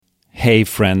Hey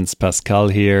friends, Pascal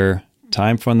here.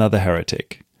 Time for another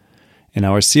heretic. In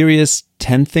our series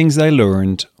 10 Things I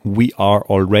Learned, we are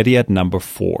already at number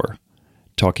 4,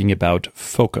 talking about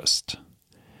focused.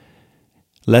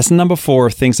 Lesson number 4,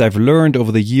 things I've learned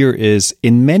over the year, is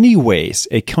in many ways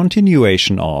a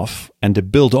continuation of and a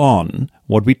build on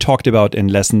what we talked about in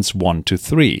lessons 1 to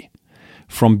 3.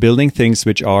 From building things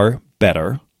which are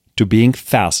better to being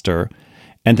faster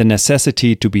and the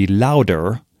necessity to be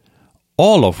louder,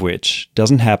 all of which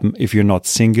doesn't happen if you're not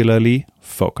singularly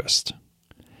focused.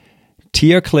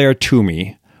 Tia-Clair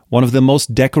Toomey, one of the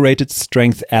most decorated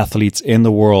strength athletes in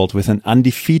the world with an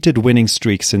undefeated winning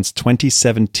streak since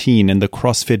 2017 in the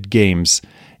CrossFit Games,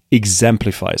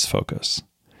 exemplifies focus.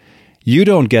 You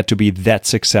don't get to be that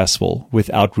successful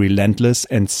without relentless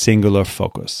and singular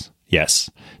focus. Yes,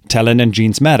 talent and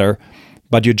genes matter,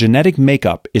 but your genetic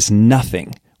makeup is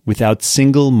nothing without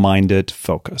single-minded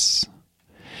focus.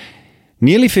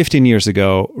 Nearly 15 years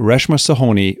ago, Reshma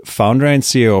Sohoni, founder and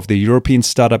CEO of the European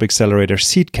startup accelerator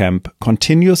Seedcamp,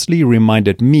 continuously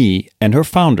reminded me and her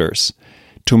founders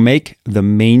to make the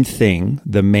main thing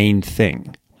the main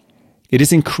thing. It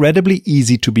is incredibly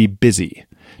easy to be busy,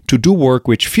 to do work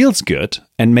which feels good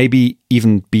and maybe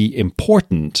even be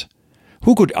important.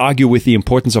 Who could argue with the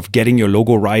importance of getting your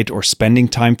logo right or spending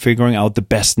time figuring out the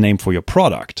best name for your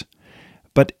product?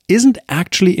 But isn't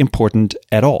actually important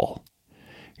at all.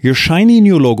 Your shiny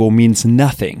new logo means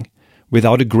nothing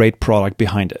without a great product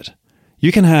behind it.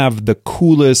 You can have the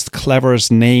coolest,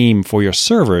 cleverest name for your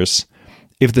servers.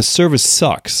 If the service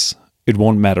sucks, it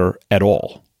won't matter at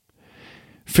all.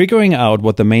 Figuring out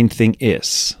what the main thing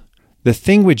is, the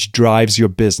thing which drives your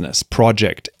business,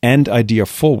 project, and idea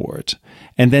forward,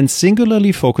 and then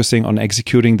singularly focusing on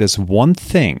executing this one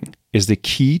thing is the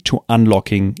key to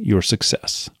unlocking your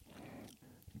success.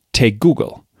 Take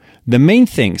Google. The main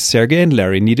thing Sergey and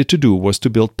Larry needed to do was to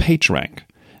build PageRank,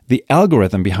 the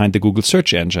algorithm behind the Google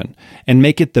search engine, and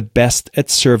make it the best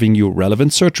at serving you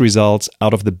relevant search results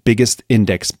out of the biggest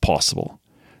index possible.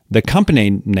 The company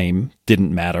name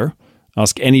didn't matter.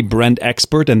 Ask any brand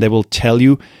expert and they will tell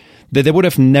you that they would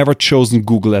have never chosen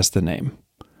Google as the name.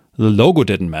 The logo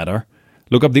didn't matter.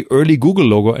 Look up the early Google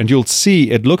logo and you'll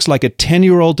see it looks like a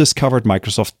 10-year-old discovered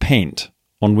Microsoft Paint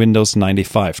on Windows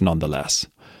 95 nonetheless.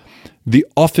 The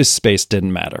office space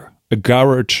didn't matter. A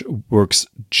garage works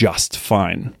just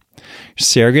fine.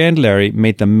 Sergey and Larry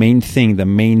made the main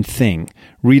thing,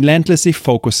 relentlessly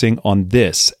focusing on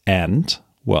this, and,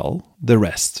 well, the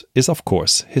rest is of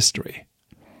course history.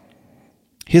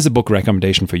 Here's a book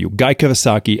recommendation for you. Guy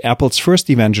Kawasaki, Apple's first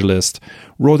evangelist,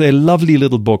 wrote a lovely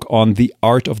little book on the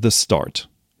art of the start.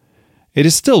 It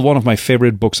is still one of my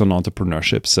favorite books on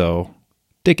entrepreneurship, so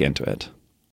dig into it.